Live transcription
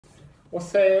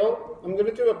Wassail, I'm going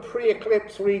to do a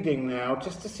pre-eclipse reading now,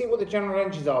 just to see what the general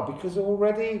energies are, because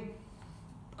already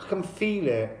I can feel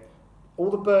it. All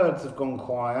the birds have gone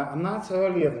quiet, and that's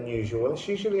earlier than usual. It's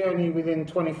usually only within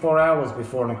 24 hours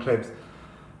before an eclipse.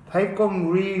 They've gone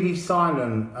really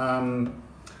silent.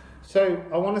 So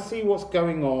I want to see what's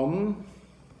going on.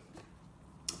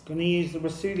 I'm going to use the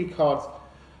Rassouli cards.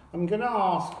 I'm going to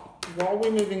ask, what are we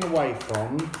moving away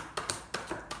from?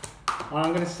 And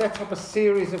I'm going to set up a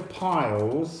series of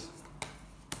piles.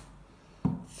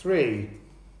 3.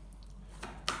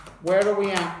 Where are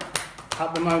we at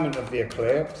the moment of the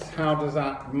eclipse? How does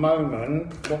that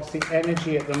moment, what's the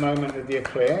energy at the moment of the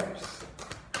eclipse?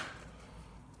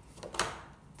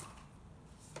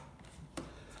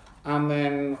 And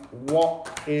then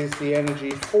what is the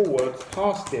energy forwards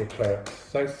past the eclipse?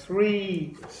 So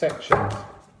 3 sections.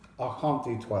 I can't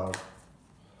do 12.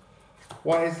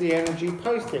 What is the energy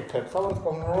post the eclipse? Oh, it's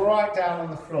gone right down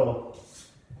on the floor.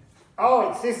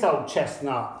 Oh, it's this old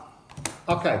chestnut.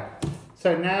 Okay,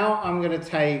 so now I'm going to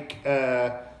take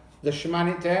the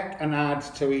shamanic deck and add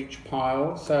to each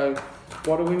pile. So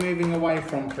what are we moving away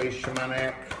from, please,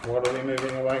 shamanic? What are we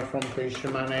moving away from, please,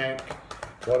 shamanic?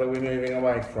 What are we moving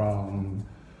away from?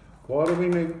 What are we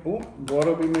moving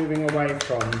away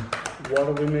from? What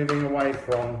are we moving away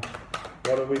from?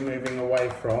 What are we moving away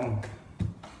from?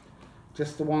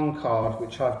 Just the one card,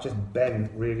 which I've just bent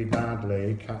really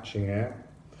badly, catching it.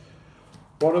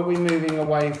 What are we moving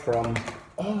away from?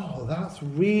 Oh, that's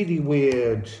really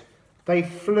weird. They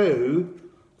flew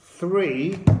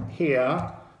 3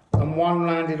 here and 1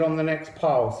 landed on the next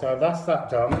pile. So that's that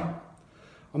done.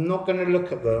 I'm not going to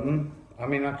look at them. I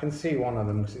mean, I can see one of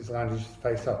them because it's landed just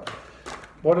face up.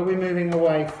 What are we moving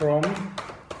away from?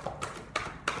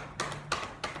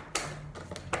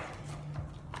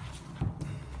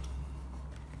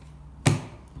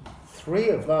 Three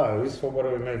of those, for what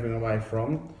are we moving away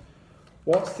from?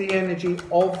 What's the energy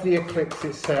of the eclipse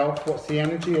itself? What's the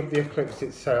energy of the eclipse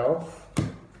itself?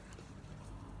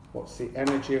 What's the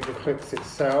energy of the eclipse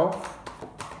itself?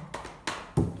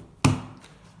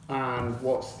 And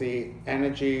what's the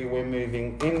energy we're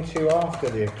moving into after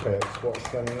the eclipse? What's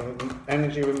the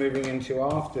energy we're moving into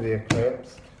after the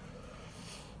eclipse?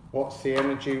 What's the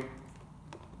energy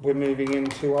we're moving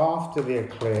into after the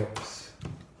eclipse?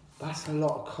 That's a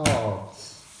lot of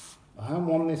cards. I don't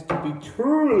want this to be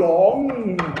too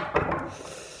long.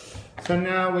 So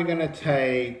now we're going to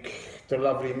take the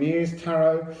lovely Muse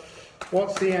Tarot.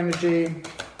 What's the energy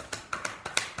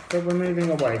that we're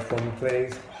moving away from,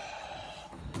 please?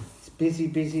 It's busy,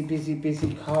 busy, busy,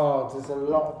 busy cards. There's a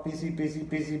lot of busy, busy,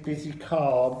 busy, busy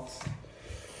cards.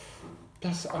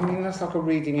 That's like a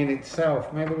reading in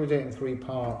itself. Maybe we'll do it in 3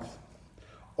 parts.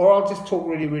 Or I'll just talk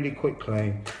really, really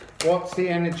quickly. What's the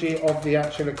energy of the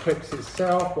actual eclipse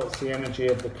itself? What's the energy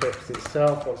of the eclipse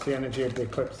itself? What's the energy of the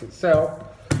eclipse itself?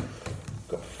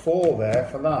 Got 4 there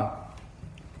for that.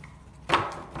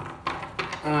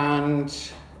 And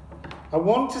I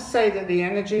want to say that the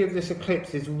energy of this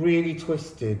eclipse is really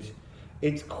twisted.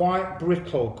 It's quite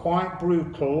brittle, quite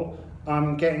brutal.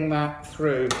 I'm getting that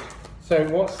through. So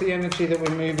what's the energy that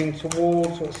we're moving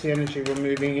towards? What's the energy we're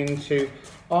moving into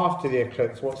after the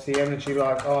eclipse? What's the energy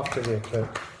like after the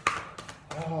eclipse?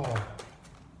 Oh.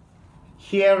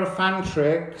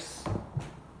 Hierophantrix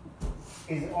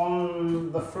is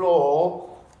on the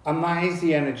floor, and that is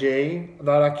the energy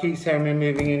that I keep saying we're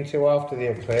moving into after the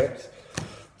eclipse.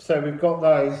 So we've got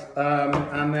those,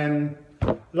 and then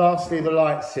lastly the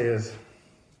light seers.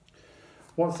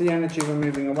 What's the energy we're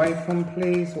moving away from,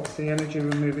 please? What's the energy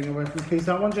we're moving away from, please?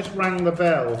 Someone just rang the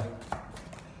bell.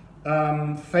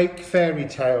 Fake fairy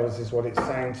tales is what it's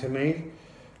saying to me.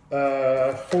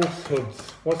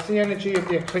 Falsehoods. What's the energy of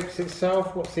the eclipse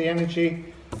itself? What's the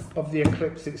energy of the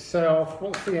eclipse itself?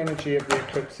 What's the energy of the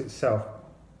eclipse itself?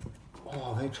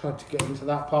 Oh, they tried to get into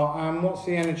that part. What's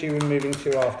the energy we're moving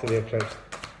to after the eclipse?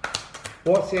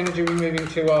 What's the energy we're moving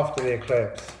to after the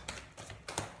eclipse?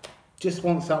 Just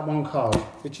wants that one card,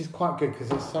 which is quite good because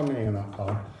there's so many in that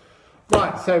card.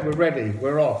 Right, so we're ready.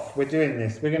 We're off. We're doing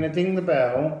this. We're going to ding the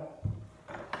bell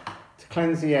to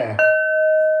cleanse the air.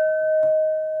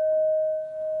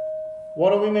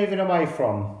 What are we moving away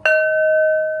from?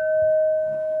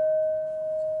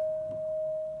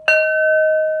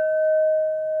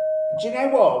 Do you know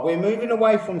what? We're moving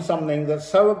away from something that's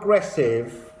so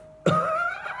aggressive. That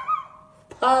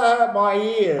hurt my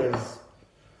ears.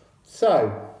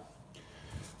 So,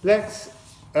 let's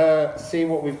see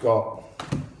what we've got.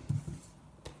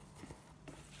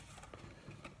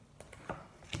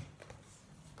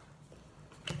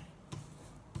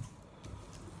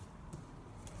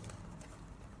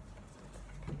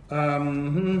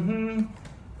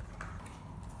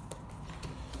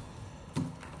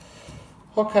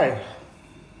 Okay,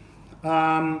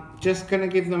 just going to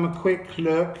give them a quick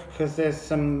look because there's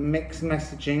some mixed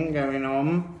messaging going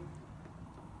on.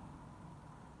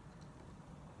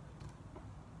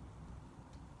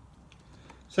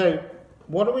 So,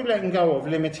 what are we letting go of?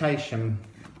 Limitation.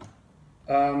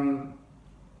 So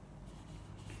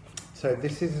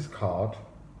this is his card.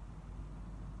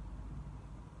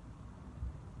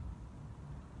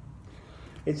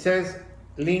 It says,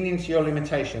 lean into your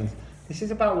limitations. This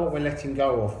is about what we're letting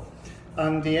go of.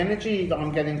 And the energy that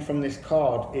I'm getting from this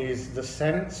card is the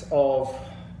sense of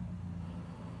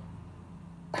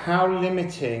how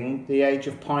limiting the age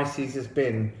of Pisces has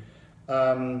been.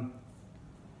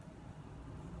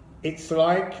 It's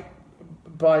like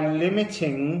by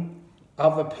limiting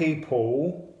other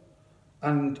people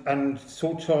and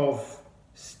sort of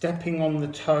stepping on the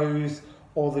toes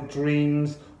or the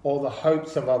dreams or the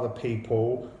hopes of other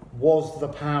people was the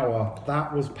power.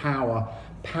 That was power.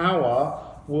 Power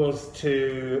was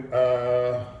to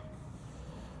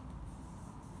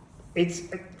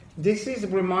this is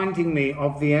reminding me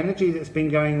of the energy that's been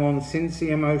going on since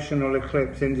the emotional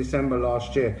eclipse in December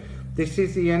last year. This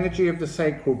is the energy of the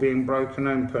sacral being broken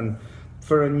open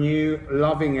for a new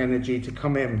loving energy to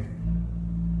come in,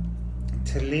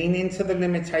 to lean into the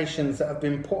limitations that have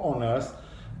been put on us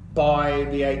by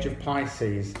the age of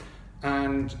Pisces.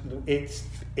 And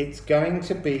it's going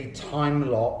to be time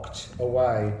locked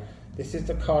away. This is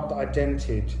the card that I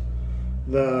dented,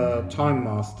 the Time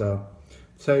Master.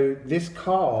 So this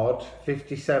card,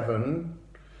 57,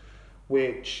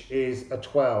 which is a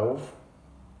 12,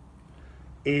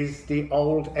 is the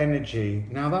old energy.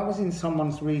 Now that was in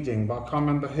someone's reading, but I can't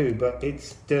remember who, but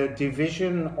it's the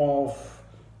division of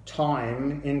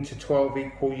time into 12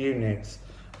 equal units,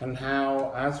 and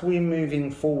how as we're moving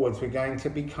forwards, we're going to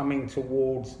be coming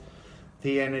towards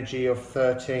the energy of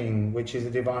 13, which is a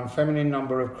divine feminine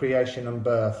number of creation and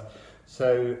birth.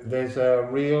 So there's a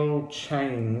real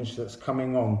change that's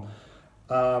coming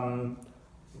on.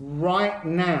 Right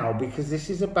now, because this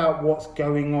is about what's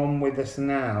going on with us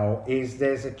now, is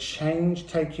there's a change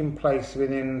taking place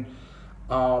within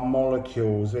our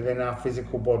molecules, within our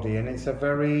physical body, and it's a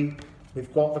very,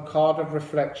 we've got the card of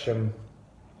reflection.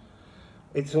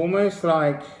 It's almost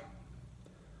like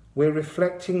we're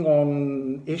reflecting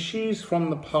on issues from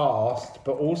the past,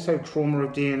 but also trauma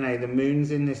of DNA. The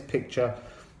moon's in this picture,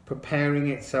 preparing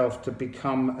itself to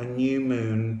become a new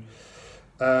moon.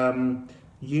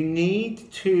 You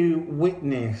need to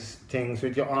witness things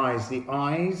with your eyes. The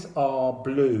eyes are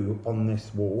blue on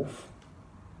this wolf.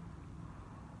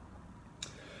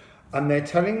 And they're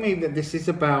telling me that this is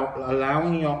about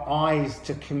allowing your eyes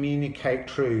to communicate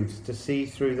truths, to see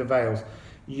through the veils.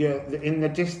 In the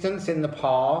distance, in the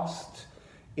past,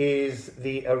 is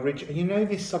the original. You know,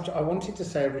 this subject, I wanted to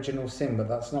say original sin, but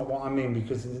that's not what I mean,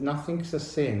 because nothing's a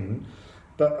sin,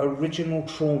 but original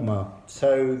trauma.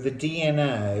 So the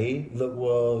DNA that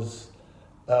was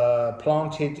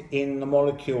planted in the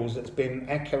molecules, that's been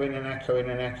echoing and echoing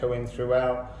and echoing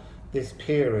throughout this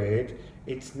period,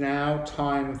 it's now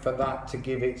time for that to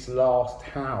give its last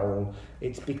howl.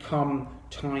 It's become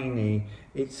tiny.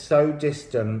 It's so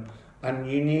distant,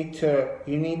 and you need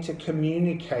to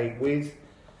communicate with,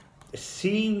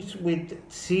 see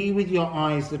with your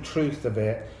eyes the truth of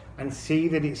it, and see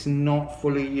that it's not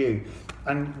fully you.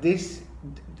 And this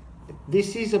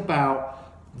is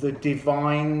about the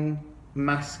divine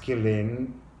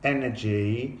masculine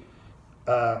energy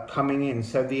coming in.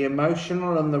 So the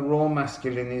emotional and the raw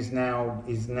masculine is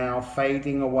now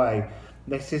fading away.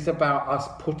 This is about us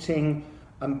putting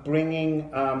and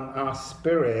bringing our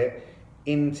spirit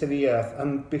into the earth.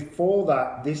 And before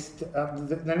that,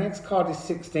 the next card is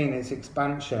 16. It's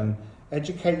expansion.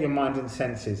 Educate your mind and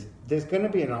senses. There's going to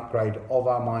be an upgrade of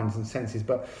our minds and senses,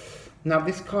 but now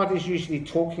this card is usually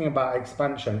talking about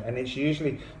expansion, and it's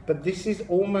usually, but this is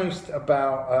almost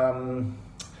about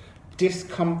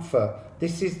discomfort.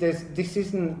 This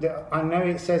isn't, I know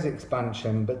it says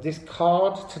expansion, but this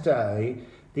card today,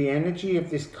 the energy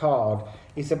of this card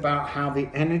is about how the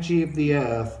energy of the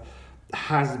earth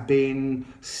has been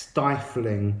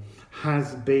stifling,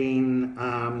 has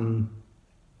been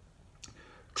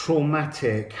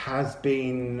traumatic, has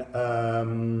been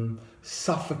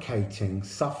suffocating.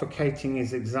 Suffocating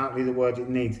is exactly the word it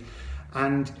needs.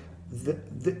 And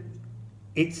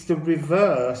it's the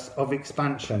reverse of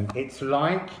expansion. It's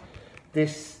like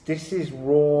this is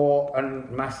raw and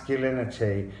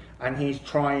masculinity, and he's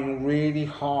trying really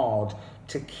hard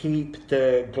to keep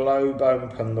the globe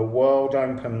open, the world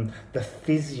open, the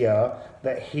physia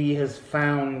that he has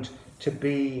found to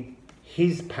be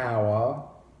his power.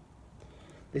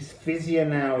 This fissure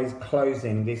now is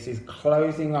closing. This is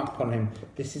closing up on him.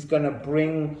 This is going to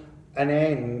bring an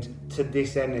end to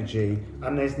this energy,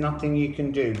 and there's nothing you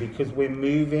can do because we're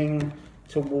moving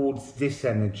towards this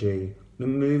energy. We're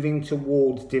moving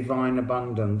towards divine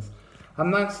abundance.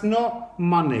 And that's not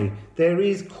money. There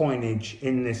is coinage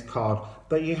in this card,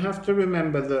 but you have to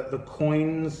remember that the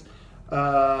coins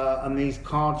and these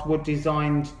cards were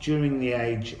designed during the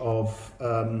age of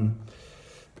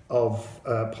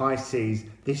Pisces.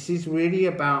 This is really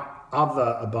about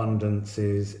other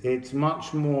abundances. It's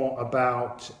much more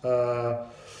about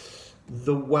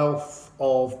the wealth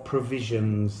of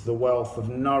provisions, the wealth of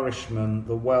nourishment,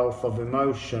 the wealth of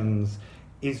emotions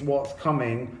is what's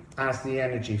coming as the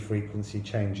energy frequency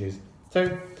changes.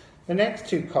 So the next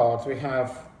two cards, we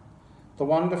have the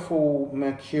wonderful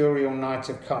Mercurial Knight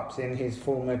of Cups in his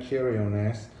full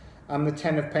Mercurialness, and the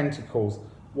Ten of Pentacles.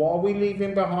 What are we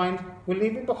leaving behind? We're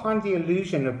leaving behind the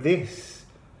illusion of this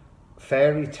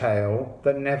fairy tale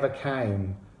that never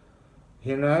came.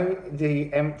 You know,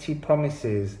 the empty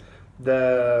promises,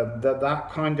 that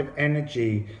kind of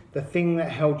energy, the thing that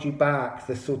held you back,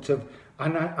 the sort of,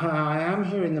 and I am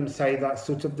hearing them say that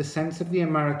sort of the sense of the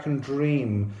American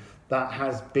dream that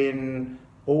has been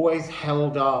always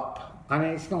held up. And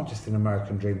it's not just an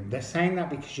American dream. They're saying that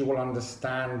because you will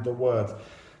understand the words.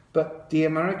 But the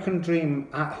American dream,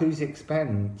 at whose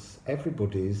expense?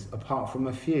 Everybody's, apart from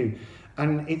a few.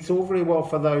 And it's all very well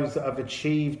for those that have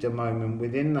achieved a moment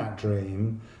within that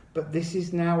dream. But this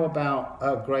is now about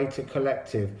a greater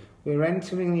collective. We're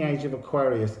entering the age of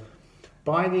Aquarius.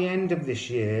 By the end of this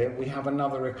year, we have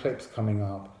another eclipse coming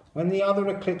up. When the other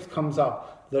eclipse comes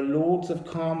up, the Lords of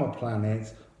Karma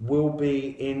planets will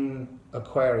be in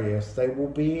Aquarius. They will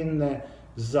be in the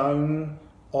zone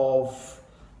of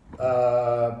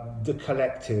the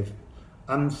collective.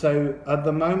 And so at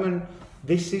the moment,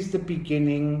 this is the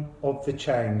beginning of the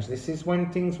change. This is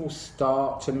when things will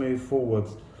start to move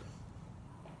forwards.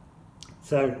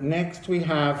 So next we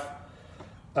have,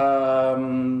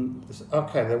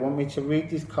 okay, they want me to read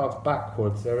these cards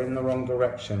backwards. They're in the wrong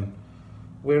direction.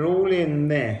 We're all in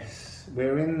this.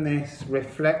 We're in this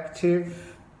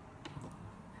reflective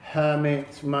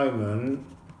hermit moment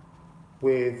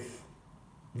with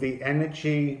the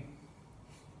energy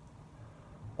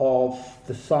of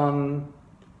the sun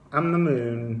and the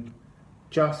moon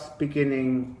just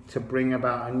beginning to bring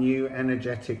about a new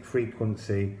energetic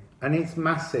frequency, and it's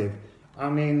massive. I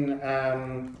mean,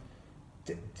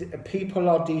 people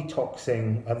are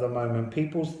detoxing at the moment.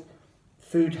 People's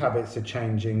food habits are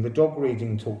changing. The dog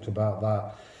reading talked about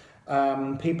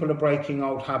that. People are breaking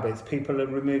old habits. People are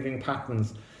removing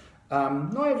patterns.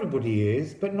 Not everybody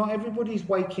is, but not everybody's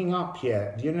waking up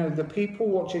yet. You know, the people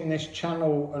watching this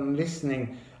channel and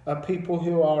listening are people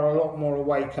who are a lot more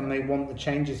awake and they want the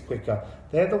changes quicker.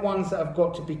 They're the ones that have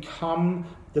got to become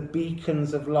the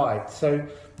beacons of light. So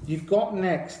you've got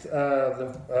next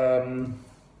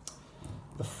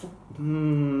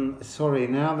sorry,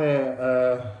 now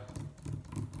they're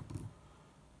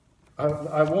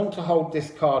I want to hold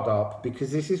this card up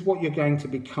because this is what you're going to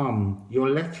become. You're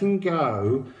letting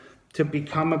go to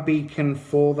become a beacon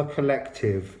for the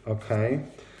collective, okay?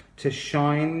 To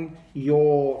shine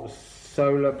your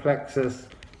solar plexus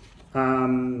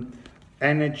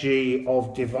energy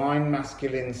of divine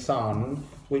masculine sun,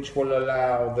 which will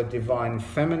allow the divine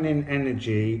feminine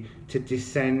energy to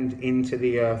descend into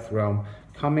the earth realm,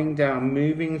 coming down,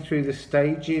 moving through the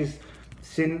stages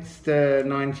since the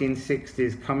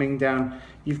 1960s, coming down.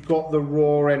 You've got the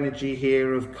raw energy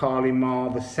here of Kali Ma,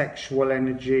 the sexual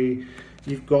energy.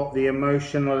 You've got the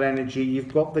emotional energy.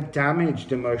 You've got the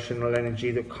damaged emotional energy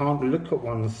that can't look at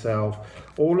oneself.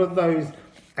 All of those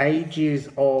ages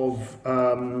of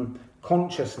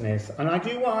consciousness. And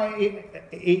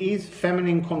it is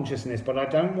feminine consciousness, but I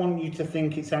don't want you to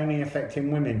think it's only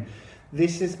affecting women.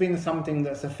 This has been something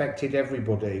that's affected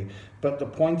everybody. But the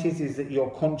point is that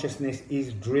your consciousness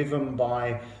is driven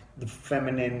by the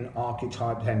feminine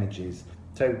archetyped energies.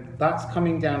 So that's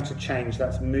coming down to change.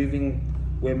 That's moving.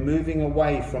 We're moving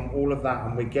away from all of that,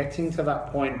 and we're getting to that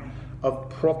point of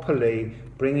properly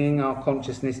bringing our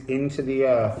consciousness into the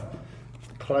earth,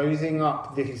 closing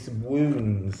up these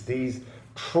wounds, these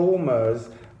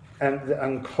traumas,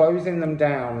 and closing them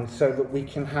down so that we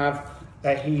can have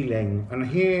a healing. And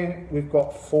here we've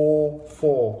got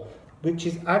 4, which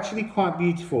is actually quite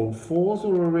beautiful. 4s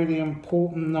are a really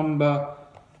important number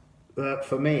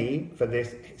for me, for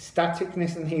this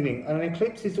staticness and healing. And an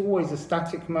eclipse is always a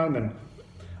static moment.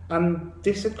 And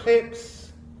this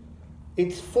eclipse,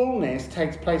 its fullness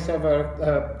takes place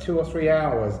over 2 or 3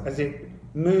 hours as it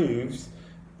moves,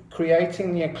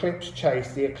 creating the eclipse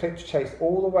chase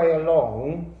all the way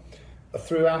along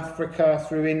through Africa,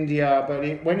 through India,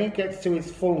 but when it gets to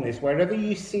its fullness, wherever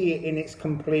you see it in its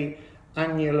complete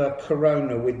annular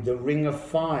corona with the ring of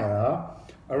fire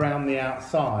around the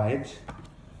outside,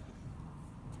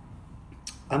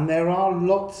 and there are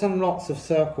lots and lots of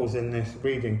circles in this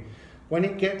reading. When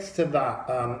it gets to that,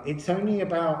 it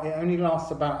only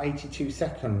lasts about 82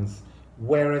 seconds,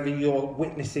 wherever you're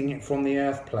witnessing it from the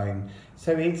earth plane.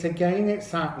 So it's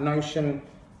that notion.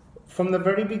 From the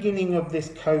very beginning of this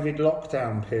COVID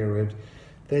lockdown period,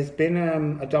 there's been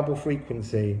a double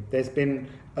frequency. There's been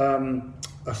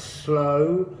a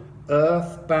slow,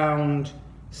 earthbound,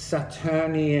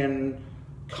 Saturnian,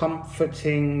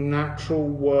 comforting, natural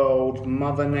world,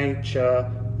 Mother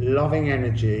Nature, loving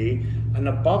energy. And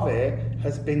above it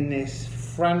has been this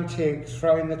frantic,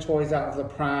 throwing the toys out of the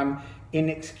pram,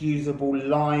 inexcusable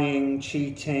lying,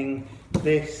 cheating,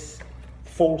 this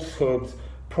falsehoods,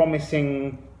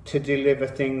 promising to deliver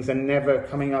things and never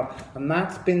coming up. And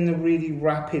that's been the really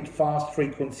rapid, fast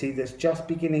frequency that's just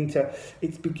beginning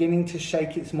to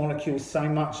shake its molecules so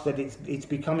much that it's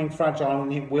becoming fragile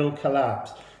and it will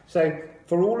collapse. So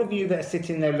for all of you that are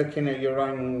sitting there looking at your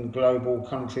own global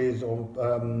countries or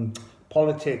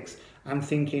politics and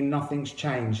thinking nothing's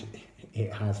changed,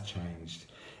 it has changed.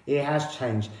 It has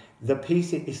changed. The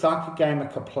piece, it's like a game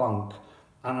of Kaplunk.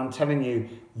 And I'm telling you,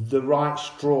 the right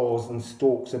straws and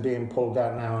stalks are being pulled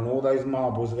out now, and all those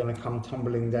marbles are going to come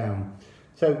tumbling down.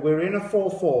 So we're in a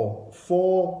 4-4,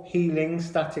 4 healing,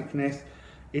 staticness.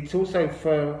 It's also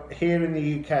for here in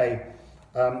the UK,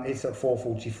 it's at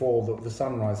 4:44 that the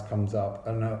sunrise comes up,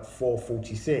 and at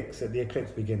 4:46 that the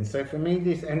eclipse begins. So for me,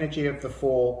 this energy of the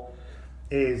 4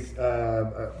 is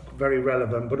very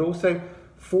relevant, but also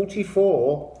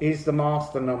 44 is the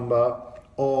master number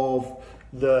of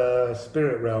the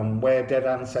spirit realm, where dead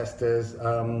ancestors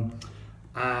and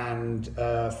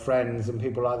friends and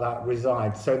people like that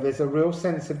reside. So there's a real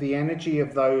sense of the energy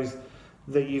of those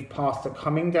that you've passed are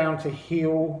coming down to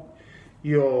heal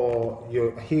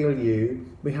you.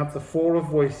 We have the 4 of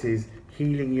voices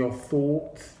healing your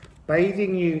thoughts,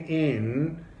 bathing you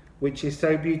in, which is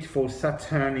so beautiful,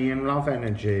 Saturnian love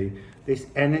energy, this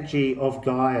energy of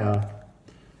Gaia.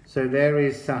 So there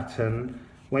is Saturn.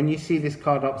 When you see this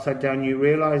card upside down, you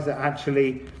realize that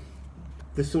actually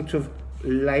the sort of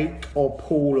lake or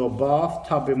pool or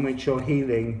bathtub in which you're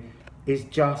healing is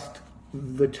just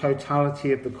the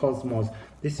totality of the cosmos.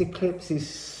 This eclipse is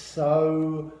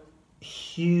so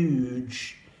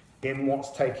huge in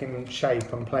what's taking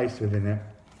shape and place within it.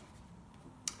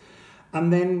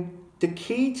 And then the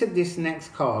key to this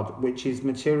next card, which is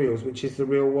materials, which is the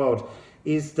real world,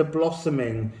 is the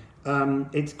blossoming.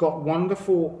 It's got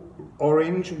wonderful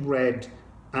orange, red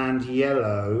and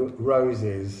yellow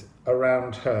roses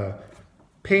around her.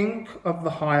 Pink of the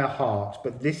higher heart,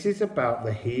 but this is about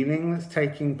the healing that's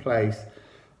taking place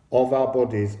of our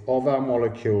bodies, of our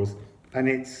molecules. And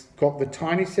it's got the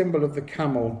tiny symbol of the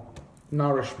camel,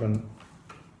 nourishment.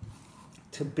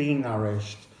 To be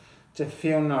nourished, to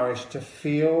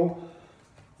feel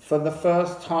for the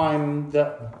first time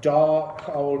that dark,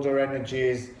 older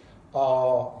energies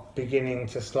are beginning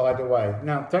to slide away.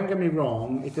 Now, don't get me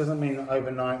wrong, it doesn't mean that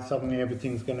overnight suddenly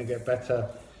everything's going to get better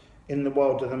in the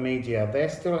world of the media. They're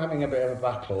still having a bit of a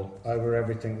battle over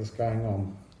everything that's going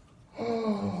on.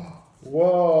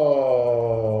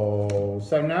 Whoa!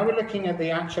 So now we're looking at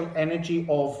the actual energy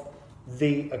of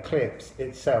the eclipse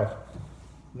itself.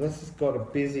 This has got a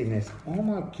busyness. Oh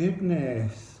my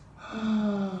goodness.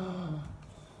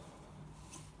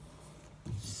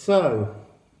 So,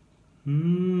 what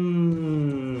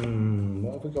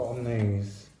have we got on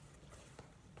these?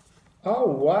 Oh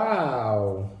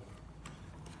wow.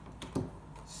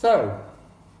 So,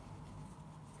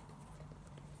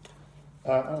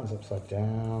 that one's upside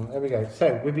down. There we go.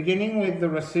 So we're beginning with the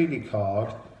Rassouli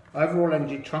card. Overall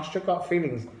energy, trust your gut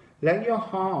feelings. Let your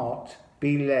heart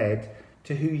be led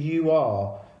to who you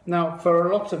are. Now, for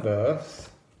a lot of us,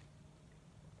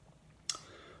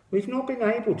 we've not been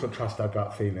able to trust our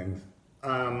gut feelings.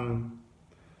 Oh,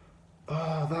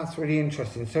 that's really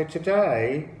interesting. So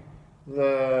today,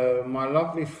 my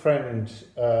lovely friend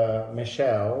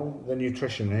Michelle, the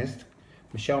nutritionist,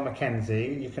 Michelle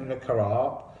Mackenzie, you can look her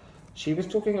up. She was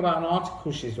talking about an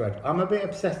article she's read. I'm a bit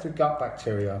obsessed with gut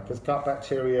bacteria because gut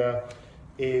bacteria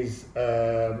is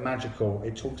magical.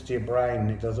 It talks to your brain,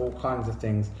 it does all kinds of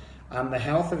things. And the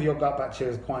health of your gut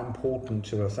bacteria is quite important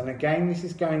to us. And again, this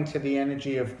is going to the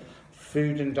energy of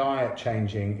food and diet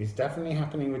changing. It's definitely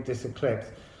happening with this eclipse.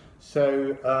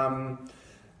 So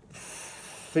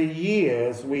for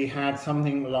years, we had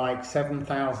something like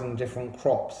 7,000 different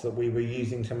crops that we were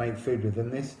using to make food with. And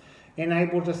this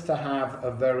enabled us to have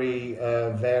a very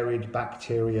varied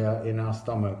bacteria in our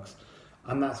stomachs,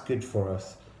 and that's good for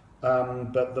us.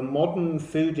 But the modern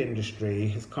food industry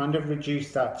has kind of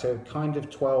reduced that to kind of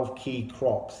 12 key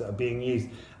crops that are being used,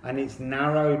 and it's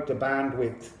narrowed the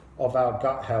bandwidth of our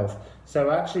gut health.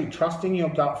 So actually trusting your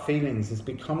gut feelings has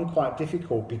become quite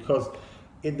difficult, because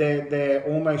they're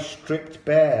almost stripped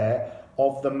bare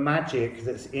of the magic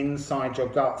that's inside your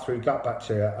gut through gut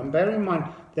bacteria. And bear in mind,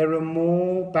 there are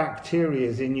more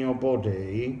bacteria in your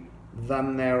body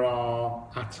than there are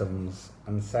atoms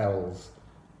and cells.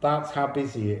 That's how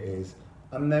busy it is.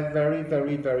 And they're very,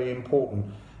 very, very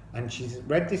important. And she's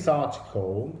read this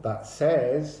article that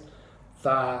says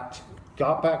that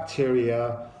gut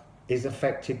bacteria is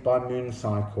affected by moon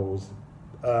cycles.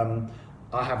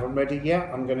 I haven't read it yet.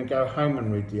 I'm going to go home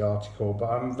and read the article, but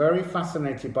I'm very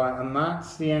fascinated by it, and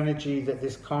that's the energy that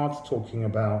this card's talking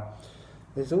about.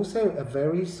 There's also a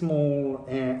very small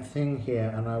thing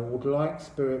here, and I would like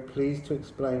Spirit please to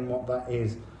explain what that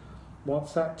is.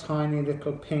 What's that tiny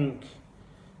little pink?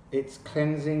 It's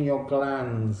cleansing your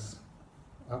glands.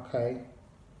 Okay.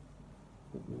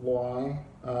 Why?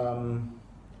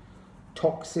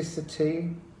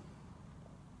 Toxicity.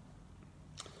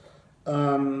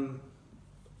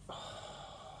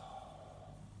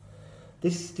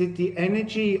 The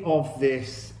energy of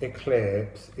this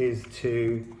eclipse is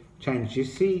to change. You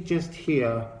see just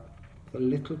here, a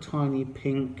little tiny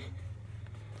pink,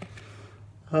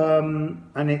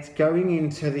 and it's going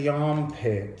into the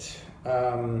armpit,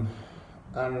 and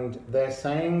they're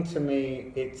saying to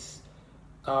me it's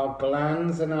our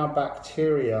glands and our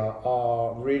bacteria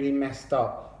are really messed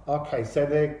up. Okay, so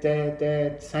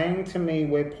they're saying to me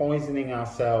we're poisoning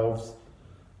ourselves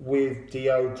with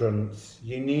deodorants.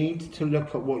 You need to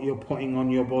look at what you're putting on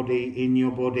your body, in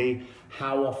your body,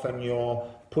 how often you're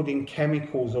putting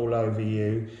chemicals all over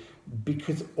you,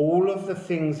 because all of the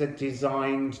things are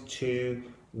designed to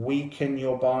weaken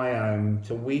your biome,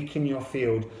 to weaken your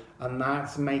field, and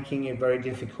that's making it very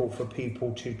difficult for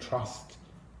people to trust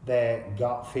their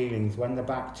gut feelings. When the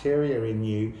bacteria in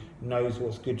you knows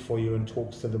what's good for you and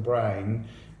talks to the brain,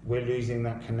 we're losing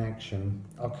that connection.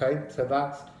 Okay, so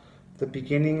that's the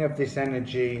beginning of this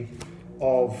energy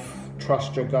of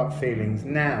trust your gut feelings.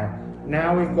 Now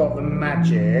we've got the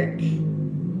magic,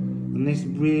 and this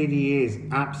really is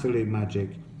absolute magic.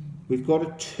 We've got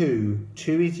a 2.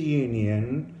 2 is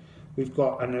union. We've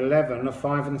got an 11, a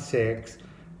 5 and 6,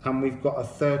 and we've got a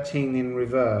 13 in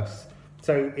reverse.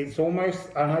 So it's almost,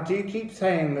 and I do keep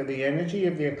saying that the energy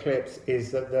of the eclipse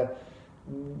is that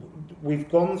we've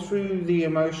gone through the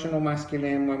emotional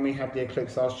masculine when we had the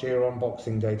eclipse last year on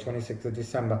Boxing Day, 26th of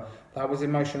December. That was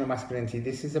emotional masculinity.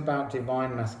 This is about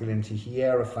divine masculinity,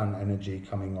 Hierophant energy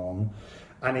coming on.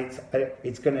 And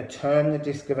it's going to turn the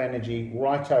disc of energy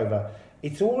right over.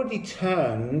 It's already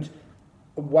turned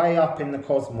way up in the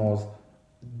cosmos.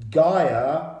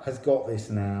 Gaia has got this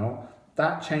now.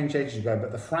 That changed ages ago,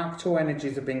 but the fractal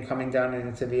energies have been coming down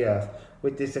into the earth.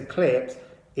 With this eclipse,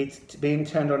 it's being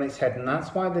turned on its head, and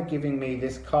that's why they're giving me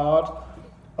this card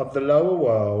of the lower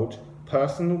world,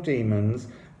 personal demons,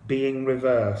 being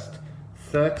reversed.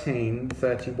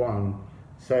 1331.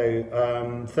 So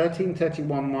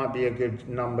 1331 might be a good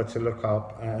number to look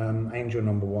up, angel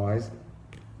number wise.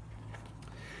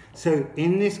 So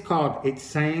in this card, it's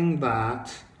saying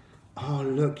that, oh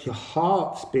look, your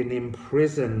heart's been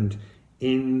imprisoned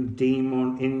in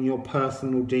your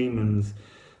personal demons.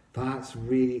 That's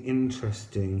really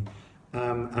interesting.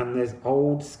 And there's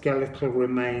old skeletal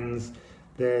remains.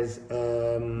 There's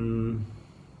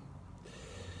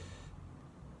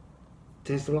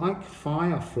like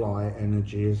firefly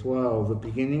energy as well. The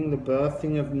beginning, the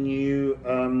birthing of new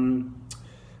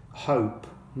hope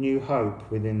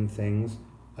within things.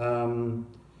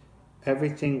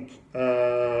 Everything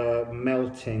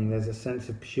melting. There's a sense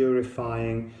of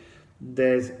purifying.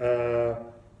 There's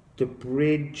the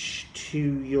bridge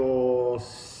to your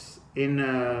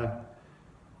inner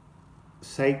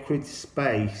sacred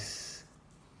space.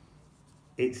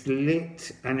 It's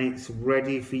lit and it's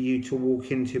ready for you to walk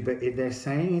into, but they're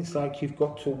saying it's like you've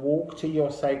got to walk to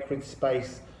your sacred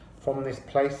space from this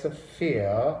place of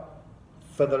fear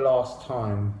for the last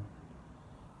time.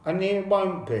 And it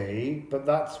won't be, but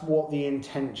that's what the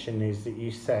intention is that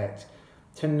you set.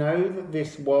 To know that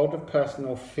this world of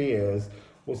personal fears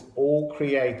was all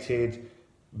created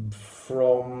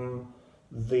from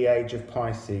the age of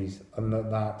Pisces, and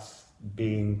that's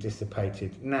being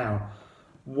dissipated. Now,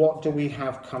 what do we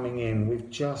have coming in? We've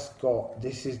just got,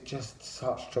 this is just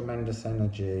such tremendous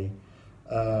energy.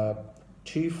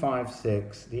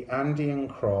 256, the Andean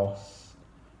cross,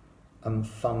 and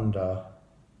thunder.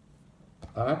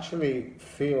 I actually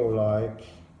feel like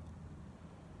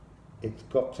it's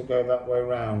got to go that way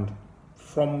round.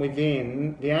 From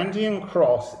within, the Andean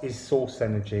cross is source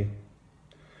energy.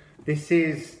 This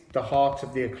is the heart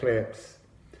of the eclipse.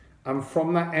 And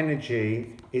from that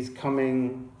energy is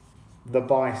coming the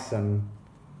bison.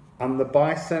 And the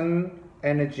bison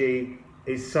energy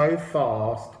is so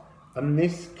fast, and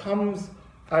this comes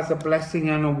as a blessing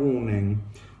and a warning.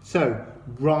 So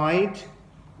run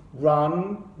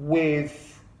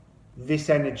with this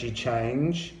energy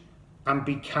change and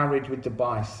be carried with the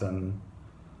bison.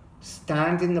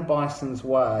 Stand in the bison's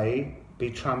way, be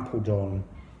trampled on.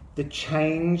 The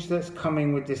change that's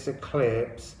coming with this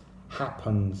eclipse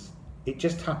happens. It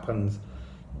just happens.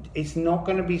 It's not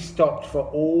going to be stopped for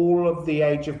all of the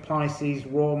age of Pisces,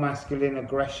 raw masculine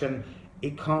aggression.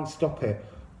 It can't stop it.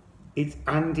 It's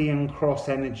Andean cross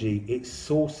energy. It's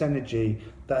source energy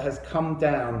that has come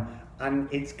down, and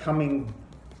it's coming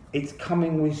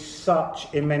with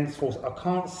such immense force. I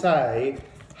can't say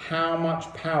how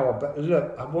much power, but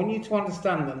look, I want you to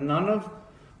understand that none of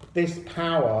this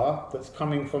power that's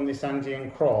coming from this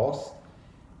Andean cross,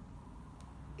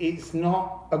 it's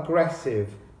not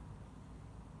aggressive.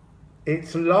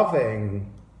 It's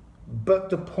loving.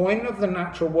 But the point of the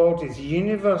natural world is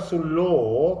universal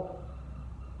law.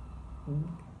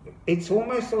 It's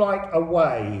almost like a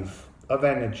wave of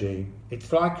energy.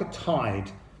 It's like a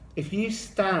tide. If you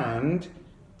stand,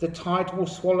 the tide will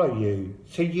swallow you.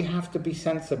 So you have to be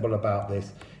sensible about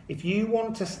this. If you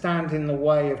want to stand in the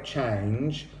way of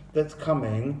change that's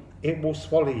coming, it will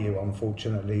swallow you,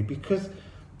 unfortunately, because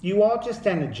you are just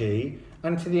energy,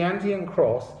 and to the Andean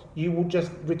cross, you will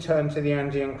just return to the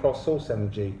Andean cross source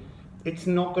energy. It's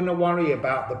not going to worry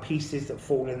about the pieces that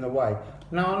fall in the way.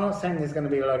 Now, I'm not saying there's going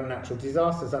to be a load of natural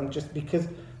disasters. I'm just, because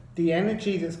the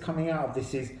energy that's coming out of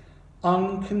this is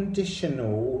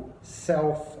unconditional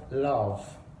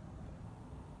self-love.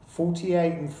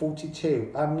 48 and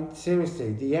 42. I mean,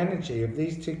 seriously, the energy of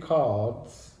these two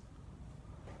cards,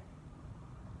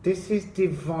 this is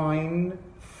divine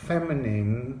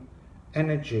feminine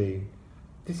energy.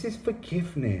 This is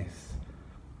forgiveness.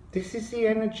 This is the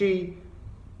energy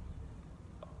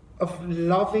of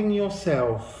loving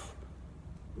yourself,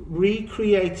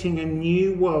 recreating a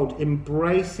new world,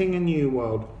 embracing a new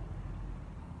world.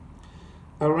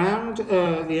 Around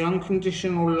the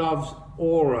unconditional love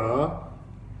aura,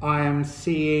 I am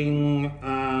seeing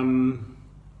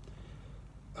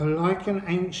like an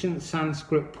ancient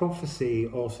Sanskrit prophecy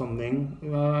or something.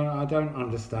 I don't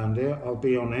understand it, I'll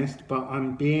be honest, but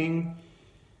I'm being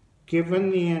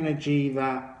given the energy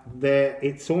that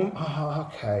it's all,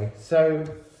 okay, so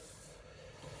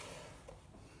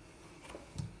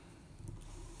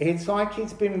it's like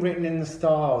it's been written in the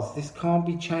stars. This can't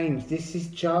be changed. This is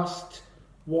just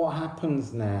what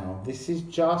happens now. This is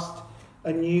just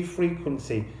a new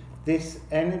frequency. This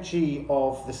energy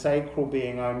of the sacral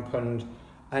being opened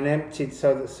and emptied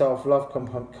so that self-love can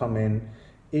come in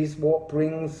is what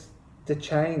brings the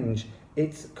change.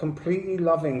 It's completely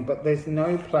loving, but there's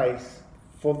no place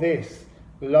for this.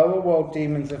 Lower world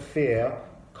demons of fear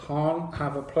can't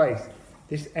have a place.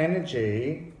 This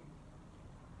energy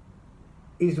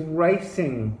is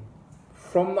racing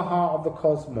from the heart of the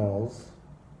cosmos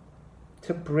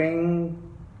to bring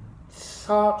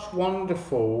such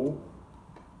wonderful,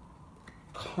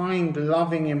 kind,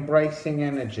 loving, embracing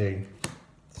energy.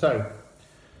 So,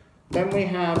 then we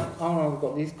have, oh no, we've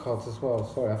got these cards as well.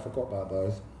 Sorry, I forgot about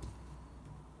those.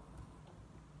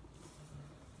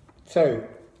 So,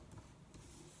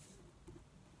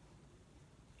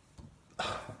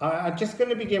 I'm just going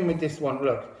to begin with this one.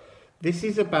 Look, this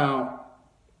is about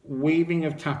weaving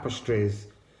of tapestries,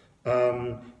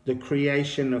 the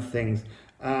creation of things.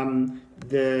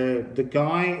 The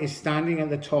guy is standing at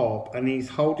the top and he's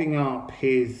holding up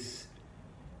his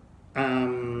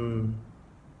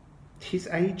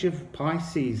Age of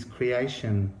Pisces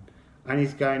creation, and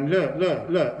he's going, look, look,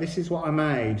 look, this is what I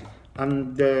made.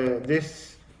 And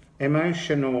this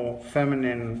emotional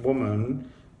feminine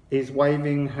woman is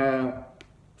waving her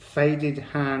faded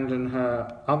hand and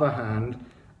her other hand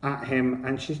at him,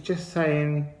 and she's just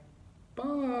saying,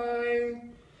 bye.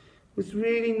 It was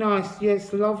really nice.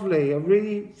 Yes, lovely.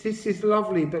 This is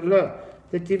lovely. But look,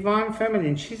 the divine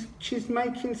feminine, she's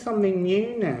making something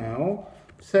new now.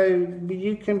 So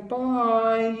you can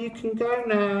bye. You can go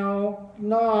now.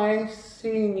 Nice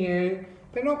seeing you.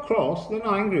 They're not cross. They're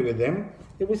not angry with him.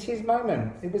 It was his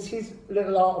moment. It was his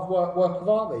little work of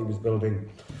art that he was building.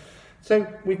 So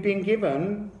we've been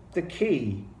given the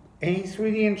key. And it's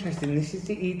really interesting. This is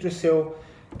the Yggdrasil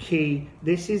key.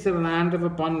 This is a land of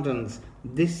abundance.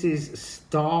 This is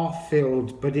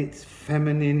star-filled, but it's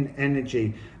feminine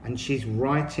energy. And she's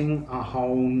writing a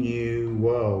whole new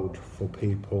world for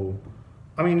people.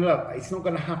 I mean, look, it's not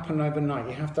going to happen overnight.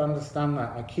 You have to understand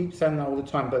that. I keep saying that all the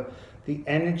time, but the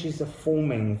energies are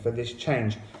forming for this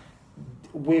change.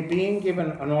 We're being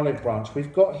given an olive branch.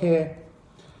 We've got here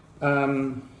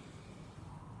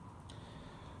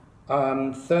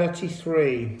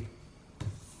 33,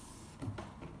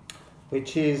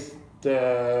 which is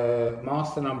the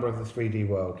master number of the 3D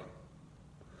world.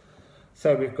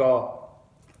 So we've got,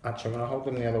 actually I'm going to hold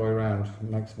them the other way around, it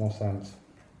makes more sense.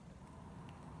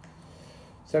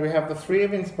 So we have the 3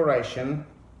 of inspiration,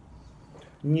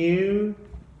 new,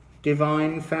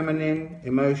 divine feminine,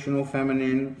 emotional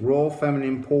feminine, raw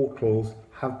feminine portals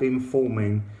have been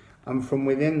forming, and from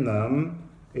within them,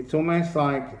 it's almost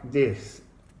like this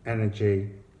energy.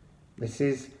 This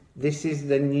is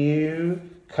the new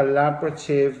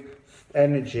collaborative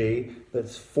energy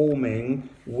that's forming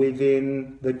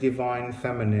within the divine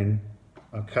feminine,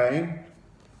 okay?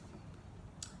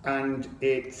 And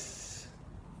it's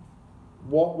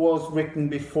what was written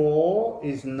before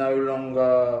is no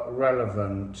longer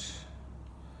relevant,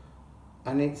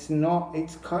 and it's not,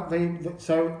 it's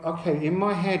so okay, in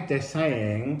my head they're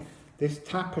saying this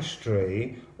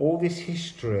tapestry, all this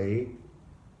history,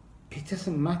 it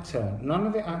doesn't matter. None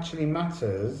of it actually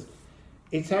matters.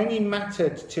 It's only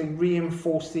mattered to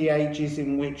reinforce the ages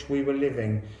in which we were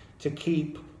living, to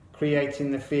keep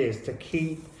creating the fears, to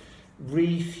keep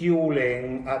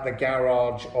refueling at the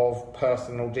garage of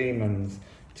personal demons,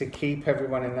 to keep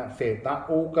everyone in that fear. That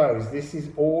all goes. This is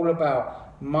all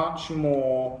about much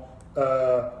more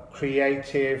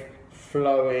creative,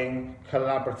 flowing,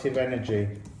 collaborative energy.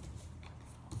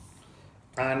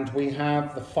 And we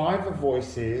have the 5 of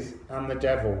voices and the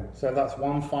devil. So that's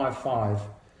 155.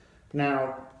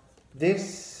 Now,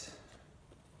 this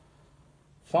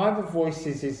 5 of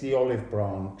voices is the olive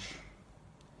branch.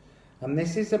 And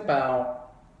this is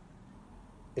about,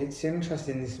 it's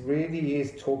interesting, this really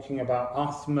is talking about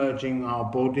us merging our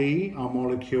body, our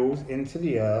molecules into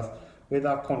the earth with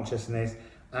our consciousness,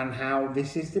 and how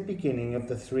this is the beginning of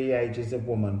the 3 ages of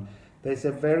woman. There's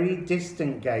a very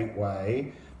distant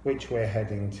gateway which we're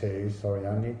heading to. Sorry,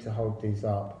 I need to hold these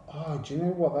up. Oh, do you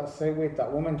know what? That's so weird.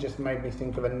 That woman just made me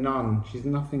think of a nun. She's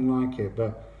nothing like it,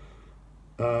 but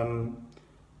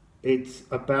it's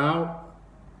about...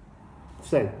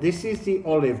 So, this is the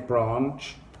olive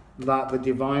branch that the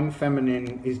divine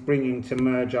feminine is bringing to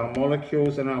merge our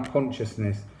molecules and our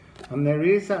consciousness. And there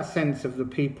is that sense of the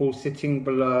people sitting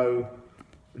below,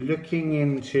 looking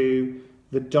into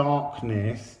the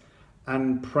darkness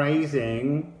and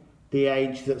praising the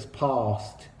age that's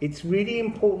passed. It's really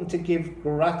important to give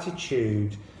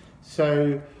gratitude.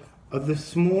 So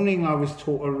this morning I was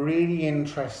taught a really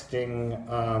interesting,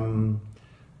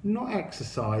 not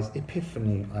exercise,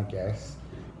 epiphany, I guess.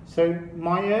 So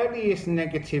my earliest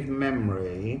negative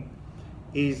memory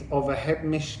is of a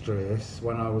headmistress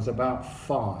when I was about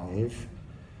 5,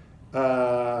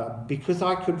 because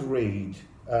I could read.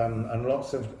 And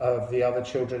lots of the other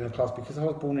children in the class, because I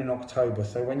was born in October,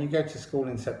 so when you go to school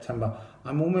in September,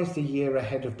 I'm almost a year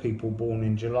ahead of people born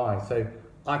in July, so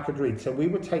I could read. So we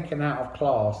were taken out of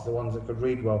class, the ones that could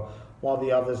read well, while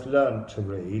the others learnt to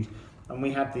read, and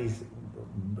we had these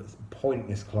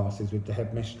pointless classes with the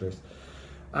headmistress.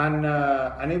 And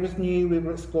it was new, we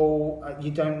were at school,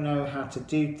 you don't know how to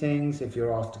do things. If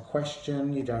you're asked a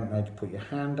question, you don't know to put your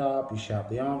hand up, you shout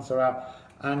the answer out.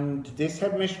 And this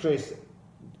headmistress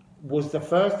was the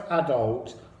first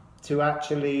adult to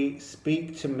actually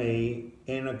speak to me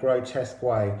in a grotesque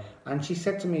way. And she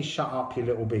said to me, "Shut up, you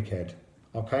little big head."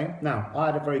 Okay? Now, I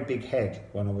had a very big head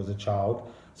when I was a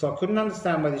child, so I couldn't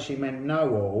understand whether she meant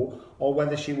know-all or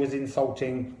whether she was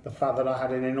insulting the fact that I had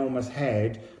an enormous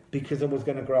head because I was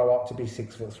going to grow up to be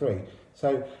 6'3".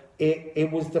 So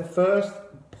it was the first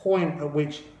point at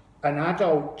which an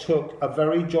adult took a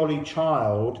very jolly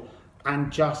child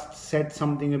and just said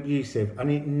something abusive,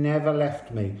 and it never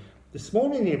left me. This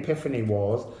morning the epiphany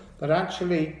was that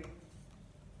actually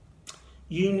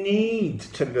you need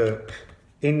to look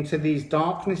into these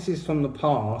darknesses from the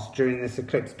past during this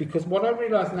eclipse, because what I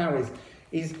realise now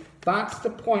is that's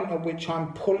the point at which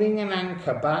I'm pulling an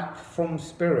anchor back from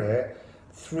spirit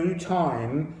through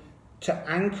time to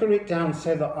anchor it down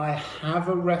so that I have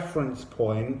a reference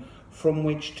point from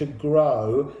which to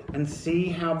grow and see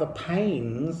how the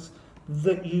pains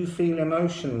that you feel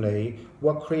emotionally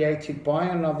were created by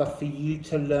another for you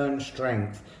to learn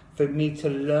strength, for me to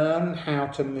learn how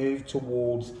to move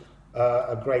towards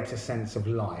a greater sense of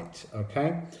light,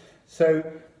 okay? So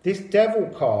this devil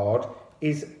card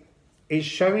is it's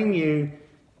showing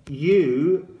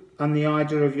you and the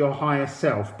idea of your higher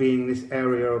self being this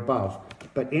area above.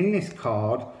 But in this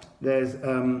card, there's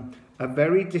a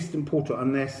very distant portal,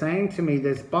 and they're saying to me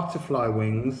there's butterfly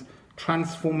wings,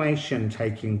 transformation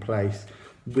taking place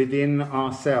within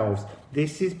ourselves.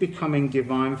 This is becoming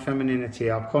divine femininity,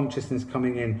 our consciousness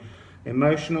coming in.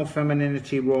 Emotional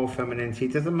femininity, raw femininity,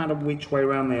 it doesn't matter which way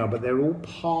around they are, but they're all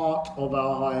part of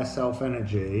our higher self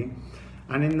energy.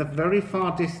 And in the very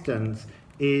far distance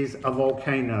is a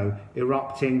volcano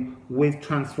erupting with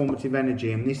transformative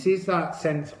energy. And this is that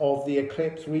sense of the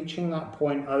eclipse reaching that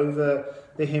point over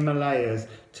the Himalayas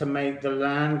to make the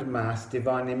land mass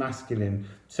divinely masculine,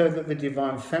 so that the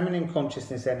divine feminine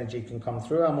consciousness energy can come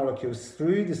through our molecules,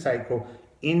 through the sacral,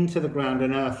 into the ground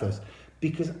and earth us.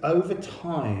 Because over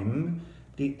time,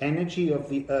 the energy of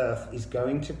the earth is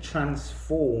going to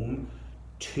transform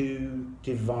to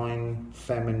divine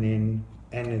feminine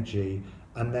energy,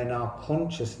 and then our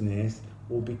consciousness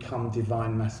will become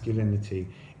divine masculinity.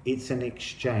 It's an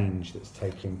exchange that's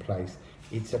taking place.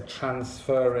 It's a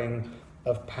transferring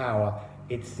of power.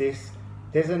 It's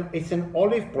an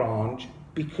olive branch,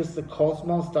 because the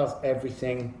cosmos does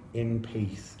everything in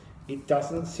peace. It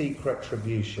doesn't seek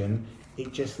retribution.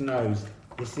 It just knows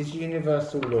this is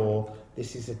universal law,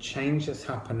 this is a change that's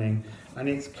happening, and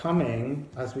it's coming,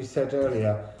 as we said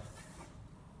earlier,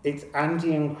 it's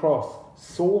Andean cross.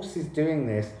 Source is doing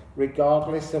this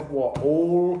regardless of what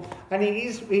all, and it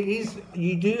is,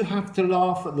 you do have to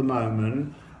laugh at the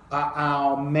moment at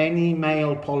our many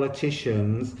male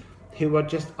politicians who are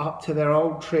just up to their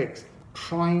old tricks,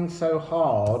 trying so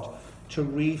hard to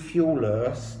refuel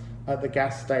us at the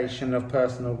gas station of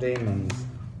personal demons.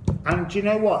 And do you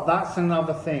know what? That's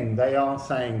another thing they are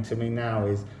saying to me now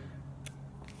is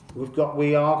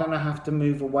we are going to have to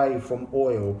move away from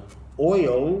oil.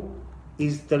 Oil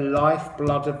is the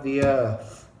lifeblood of the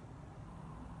earth,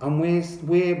 and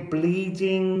we're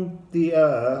bleeding the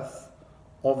earth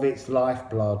of its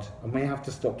lifeblood, and we have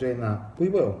to stop doing that. We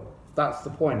will. That's the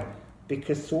point,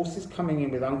 because source is coming in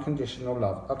with unconditional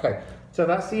love. Okay, so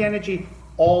that's the energy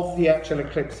of the actual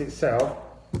eclipse itself.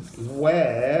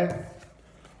 Where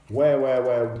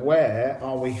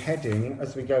are we heading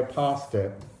as we go past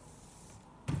it?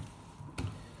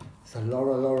 It's a lot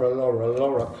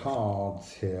of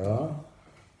cards here.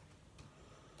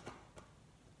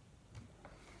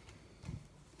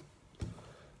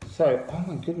 So, oh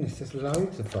my goodness, there's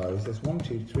loads of those. There's 1,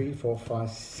 2, 3, 4, 5,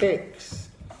 6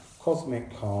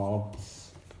 cosmic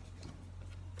cards.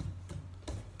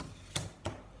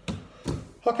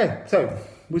 Okay, so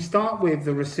we start with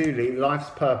the Rassouli, life's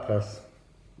purpose.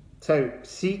 So,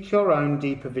 seek your own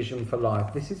deeper vision for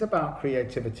life. This is about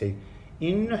creativity.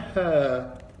 In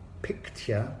her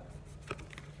picture,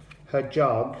 her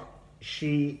jug,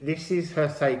 this is her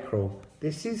sacral.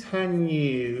 This is her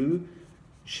new,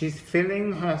 she's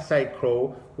filling her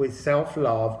sacral with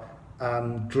self-love,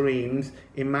 dreams,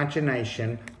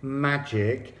 imagination,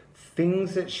 magic,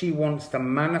 things that she wants to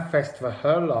manifest for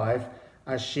her life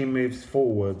as she moves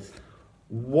forwards.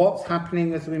 What's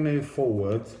happening as we move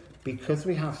forwards? Because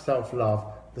we have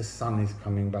self-love, the sun is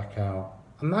coming back out.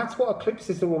 And that's what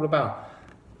eclipses are all about.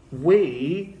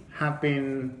 We have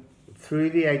been, through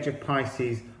the age of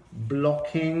Pisces,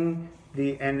 blocking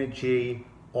the energy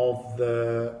of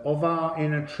our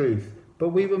inner truth. But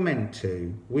we were meant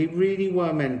to. We really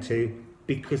were meant to,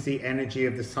 because the energy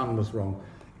of the sun was wrong.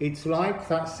 It's like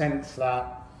that sense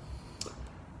that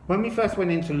when we first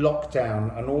went into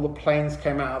lockdown and all the planes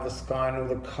came out of the sky and all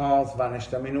the cars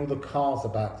vanished, I mean, all the cars are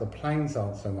back, the planes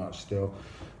aren't so much still,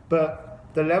 but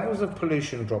the levels of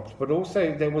pollution dropped, but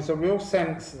also there was a real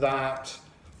sense that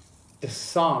the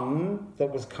sun that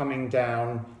was coming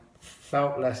down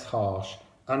felt less harsh.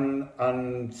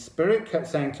 And Spirit kept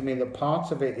saying to me that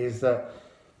part of it is that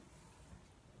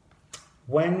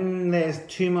when there's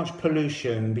too much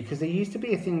pollution, because there used to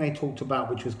be a thing they talked about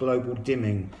which was global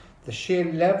dimming, the sheer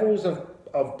levels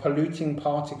of polluting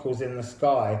particles in the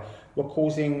sky were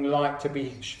causing light to be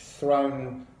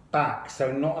thrown back,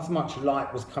 so not as much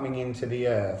light was coming into the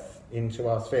earth, into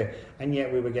our sphere, and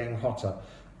yet we were getting hotter.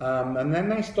 And then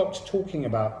they stopped talking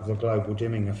about the global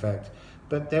dimming effect,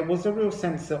 but there was a real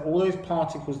sense that all those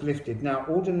particles lifted. Now,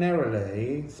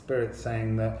 ordinarily, Spirit's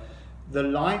saying that the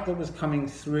light that was coming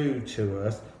through to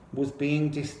us was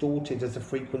being distorted as a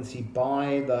frequency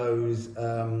by those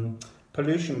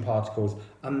pollution particles,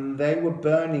 and they were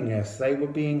burning us, they were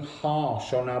being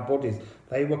harsh on our bodies,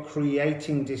 they were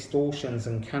creating distortions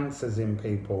and cancers in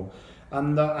people.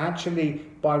 And that actually,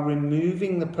 by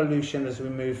removing the pollution as we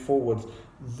move forwards,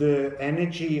 the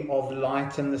energy of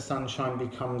light and the sunshine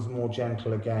becomes more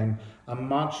gentle again and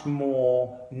much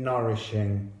more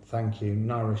nourishing Thank you.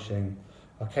 Nourishing.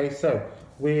 Okay, so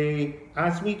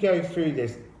as we go through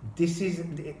this,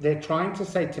 they're trying to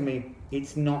say to me,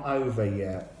 it's not over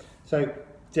yet. So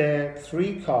there are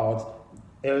 3 cards,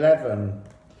 11.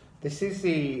 This is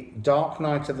the dark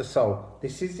night of the soul.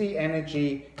 This is the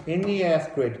energy in the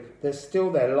earth grid that's still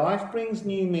there. Life brings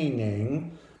new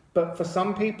meaning, but for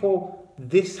some people,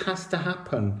 this has to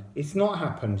happen. It's not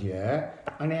happened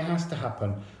yet, and it has to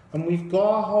happen. And we've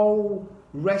got a whole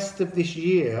rest of this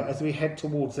year as we head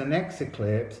towards the next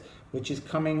eclipse, which is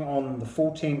coming on the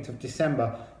 14th of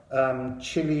December.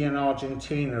 Chile and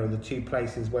Argentina are the 2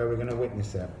 places where we're going to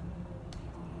witness it.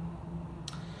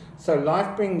 So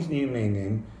life brings new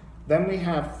meaning. Then we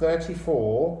have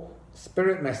 34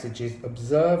 spirit messages,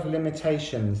 observe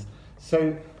limitations.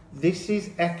 So this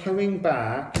is echoing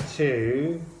back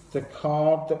to the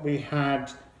card that we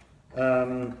had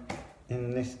in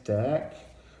this deck,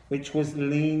 which was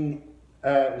lean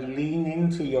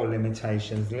into your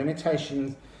limitations.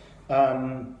 Limitations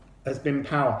has been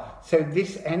power. So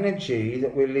this energy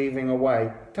that we're leaving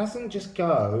away doesn't just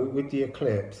go with the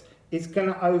eclipse. It's going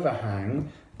to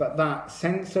overhang, but that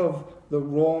sense of the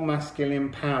raw masculine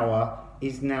power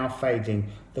is now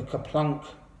fading. The kaplunk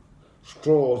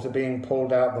straws are being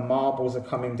pulled out, the marbles are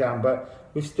coming down, but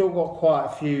we've still got quite a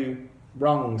few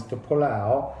rungs to pull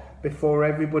out before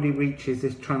everybody reaches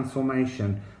this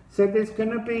transformation. So there's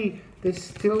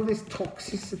still this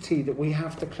toxicity that we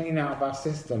have to clean out of our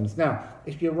systems. Now,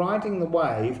 if you're riding the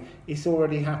wave, it's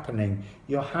already happening.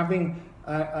 You're having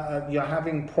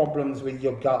problems with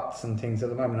your guts and things at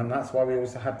the moment, and that's why we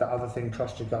also had that other thing,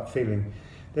 trust your gut feeling.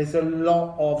 There's a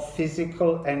lot of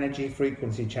physical energy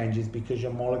frequency changes because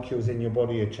your molecules in your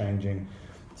body are changing.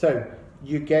 So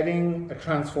you're getting a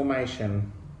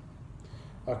transformation.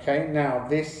 Okay, now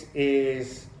this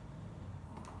is,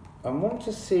 I want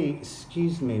to see,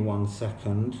 excuse me 1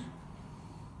 second.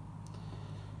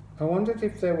 I wondered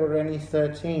if there were any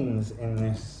 13s in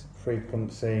this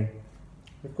frequency.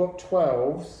 We've got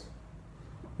 12s.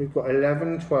 We've got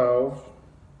 11, 12.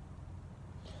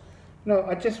 No,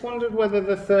 I just wondered whether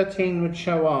the 13 would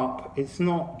show up. It's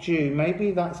not due.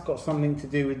 Maybe that's got something to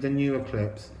do with the new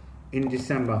eclipse in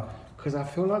December, because I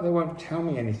feel like they won't tell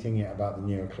me anything yet about the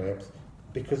new eclipse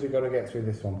because we've got to get through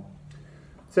this one.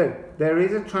 So there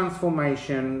is a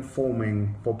transformation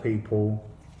forming for people,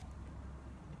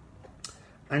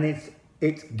 and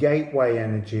it's gateway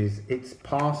energies. It's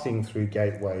passing through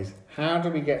gateways. How do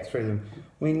we get through them?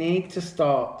 We need to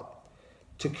start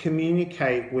to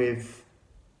communicate with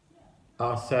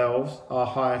ourselves, our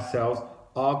higher selves,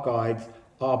 our guides,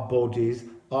 our bodies,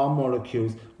 our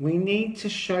molecules. We need to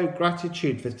show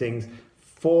gratitude for things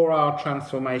for our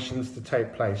transformations to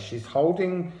take place.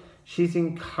 She's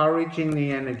encouraging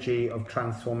the energy of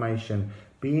transformation,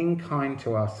 being kind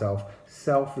to ourselves,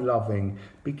 self-loving,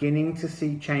 beginning to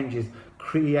see changes,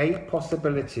 create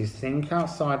possibilities, think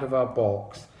outside of our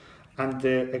box. And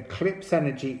the eclipse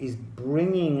energy is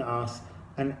bringing us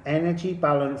an energy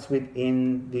balance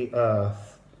within the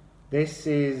earth. This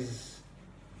is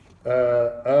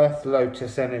earth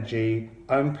lotus energy,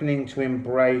 opening to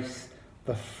embrace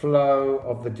the flow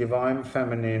of the divine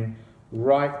feminine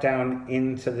right down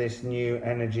into this new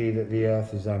energy that the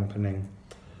earth is opening.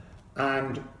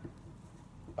 And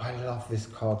I love this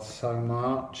card so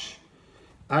much.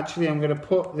 Actually, I'm going to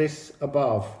put this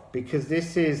above because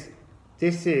this is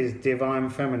divine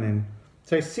feminine.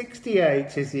 So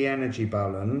 68 is the energy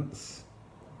balance,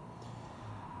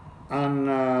 and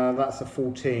that's a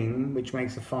 14, which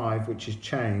makes a 5, which is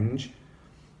change.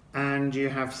 And you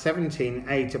have 17,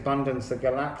 8, abundance, the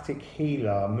galactic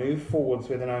healer, move forwards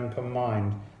with an open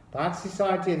mind. That's this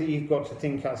idea that you've got to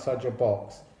think outside your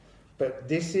box. But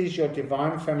this is your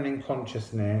divine feminine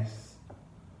consciousness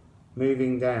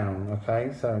moving down,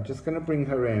 okay? So I'm just going to bring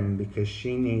her in because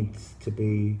she needs to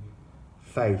be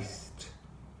faced.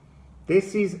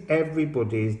 This is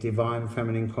everybody's divine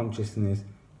feminine consciousness.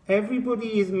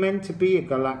 Everybody is meant to be a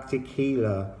galactic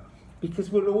healer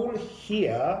because we're all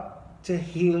here to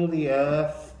heal the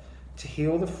earth, to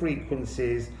heal the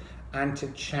frequencies, and to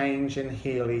change and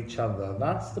heal each other.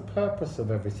 That's the purpose of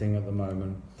everything at the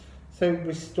moment. So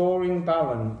restoring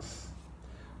balance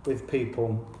with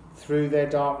people through their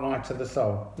dark night of the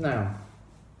soul. Now,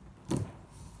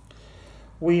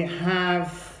 we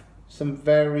have some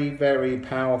very, very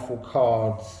powerful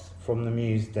cards from the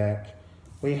Muse deck.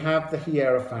 We have the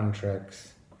Hierophantrex.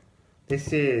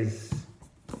 This is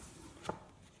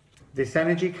this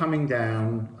energy coming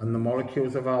down and the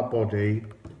molecules of our body,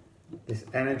 this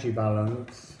energy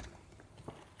balance,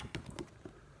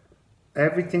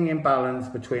 everything in balance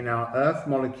between our earth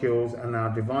molecules and our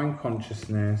divine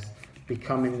consciousness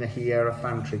becoming the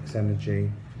Hierophantrex energy.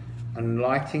 and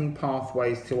lighting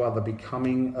pathways to others,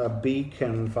 becoming a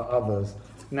beacon for others.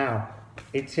 Now,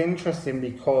 it's interesting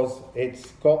because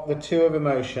it's got the two of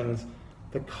emotions,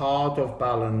 the card of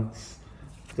balance,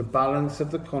 the balance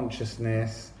of the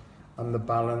consciousness and the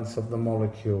balance of the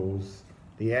molecules,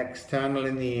 the external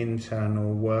and the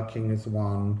internal working as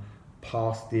one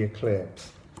past the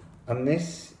eclipse. And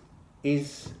this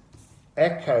is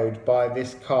echoed by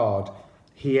this card,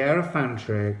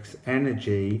 Hierophantrix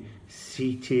energy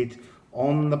seated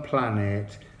on the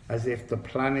planet, as if the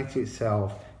planet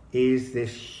itself is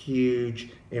this huge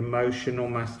emotional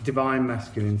divine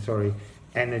masculine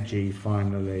energy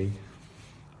finally.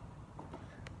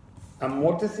 And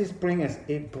what does this bring us?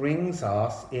 It brings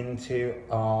us into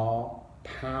our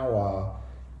power.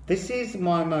 This is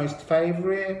my most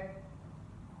favorite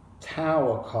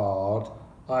Tower card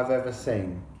I've ever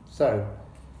seen. So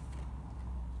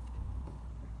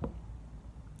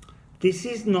this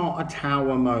is not a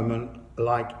Tower moment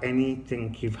like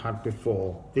anything you've had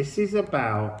before. This is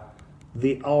about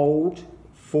the old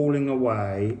falling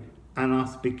away and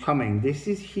us becoming. This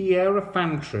is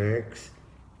Hierophantrix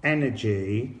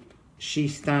energy. She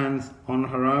stands on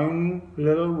her own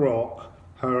little rock,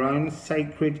 her own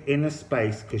sacred inner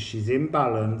space, because she's in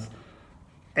balance.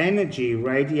 Energy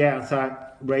radiates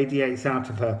out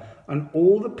of her, and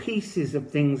all the pieces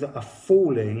of things that are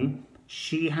falling,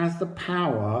 she has the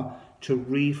power to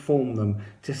reform them,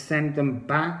 to send them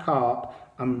back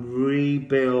up and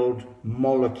rebuild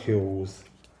molecules.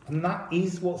 And that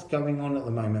is what's going on at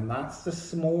the moment. That's the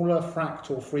smaller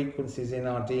fractal frequencies in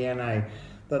our DNA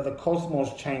that the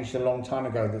cosmos changed a long time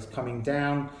ago, that's coming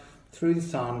down through the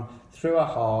sun, through our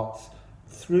hearts,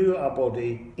 through our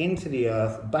body, into the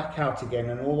earth, back out again,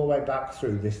 and all the way back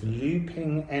through this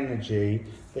looping energy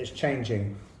that's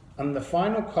changing. And the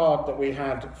final card that we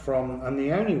had from, and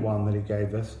the only one that he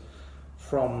gave us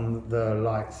from the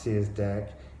Light Seers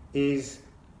deck, is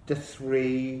the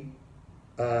three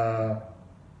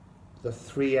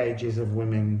ages of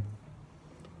women: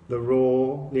 the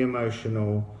raw, the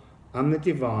emotional, and the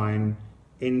divine,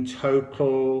 in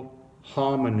total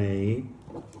harmony,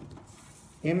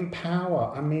 in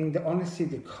power. I mean, honestly,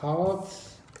 the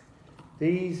cards,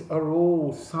 these are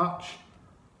all such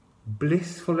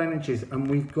blissful energies, and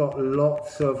we've got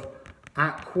lots of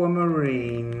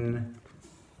aquamarine,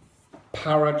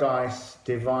 paradise,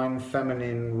 divine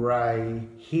feminine ray,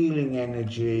 healing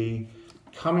energy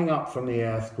coming up from the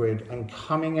earth grid and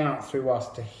coming out through us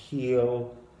to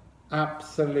heal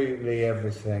absolutely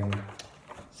everything.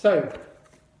 So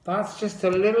that's just a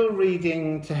little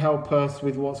reading to help us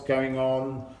with what's going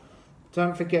on.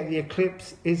 Don't forget, the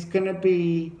eclipse is going to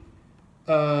be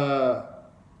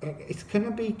it's going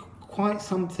to be quite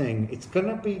something. It's going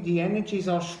to be, the energies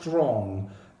are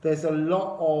strong. There's a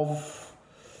lot of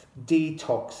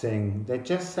detoxing. They're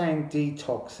just saying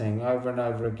detoxing over and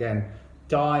over again.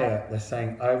 Diet, they're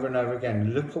saying over and over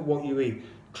again. Look at what you eat.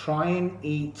 Try and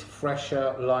eat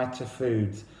fresher, lighter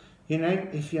foods. You know,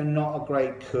 if you're not a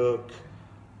great cook,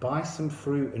 buy some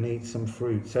fruit and eat some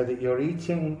fruit so that you're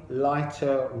eating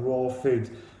lighter, raw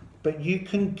foods. But you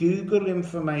can Google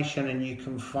information and you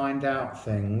can find out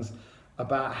things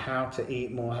about how to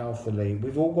eat more healthily.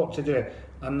 We've all got to do it.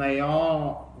 And they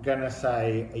are going to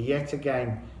say, yet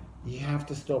again, you have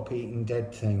to stop eating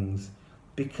dead things,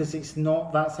 because it's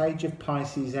not, that's Age of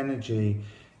Pisces energy.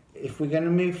 If we're going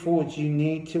to move forward, you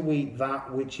need to eat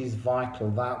that which is vital,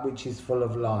 that which is full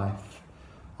of life.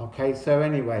 Okay, so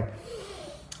anyway,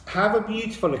 have a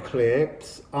beautiful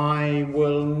eclipse. I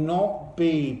will not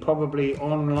be probably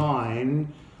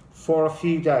online for a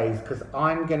few days because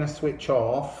I'm going to switch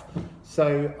off.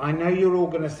 So I know you're all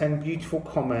going to send beautiful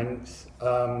comments,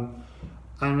 and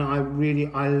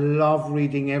I love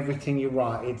reading everything you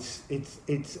write.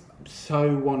 It's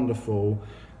so wonderful.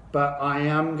 But I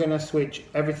am going to switch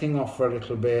everything off for a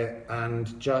little bit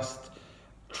and just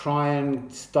try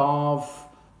and starve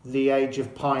the Age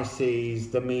of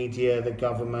Pisces, the media, the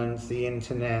governments, the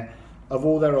internet, of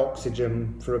all their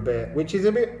oxygen for a bit, which is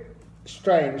a bit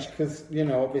strange because, you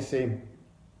know, obviously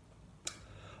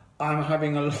I'm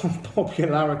having a lot of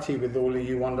popularity with all of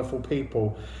you wonderful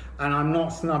people, and I'm not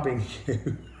snubbing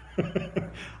you.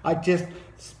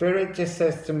 Spirit just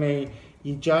says to me,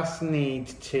 you just need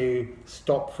to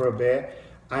stop for a bit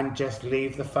and just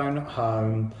leave the phone at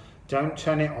home. Don't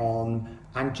turn it on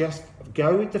and just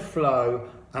go with the flow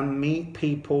and meet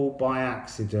people by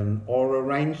accident, or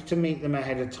arrange to meet them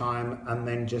ahead of time and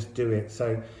then just do it.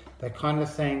 So they're kind of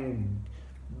saying,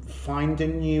 find a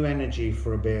new energy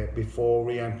for a bit before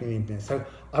reopening the internet. So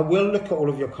I will look at all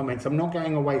of your comments. I'm not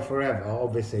going away forever,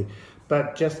 obviously,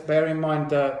 but just bear in mind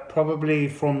that probably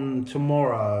from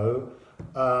tomorrow,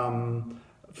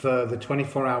 for the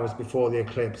 24 hours before the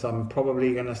eclipse, I'm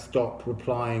probably going to stop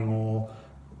replying or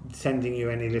sending you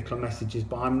any little messages,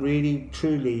 but I'm really,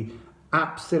 truly,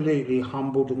 absolutely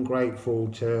humbled and grateful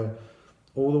to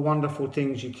all the wonderful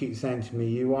things you keep saying to me.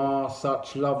 You are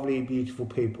such lovely, beautiful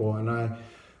people, and I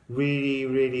really,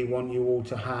 really want you all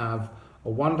to have a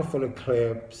wonderful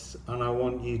eclipse, and I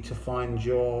want you to find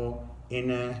your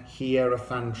inner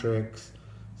hierophantrix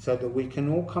so that we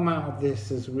can all come out of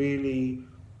this as really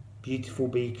beautiful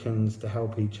beacons to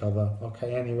help each other.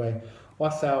 Okay, anyway,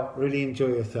 what's out? Really enjoy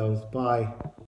yourselves. Bye.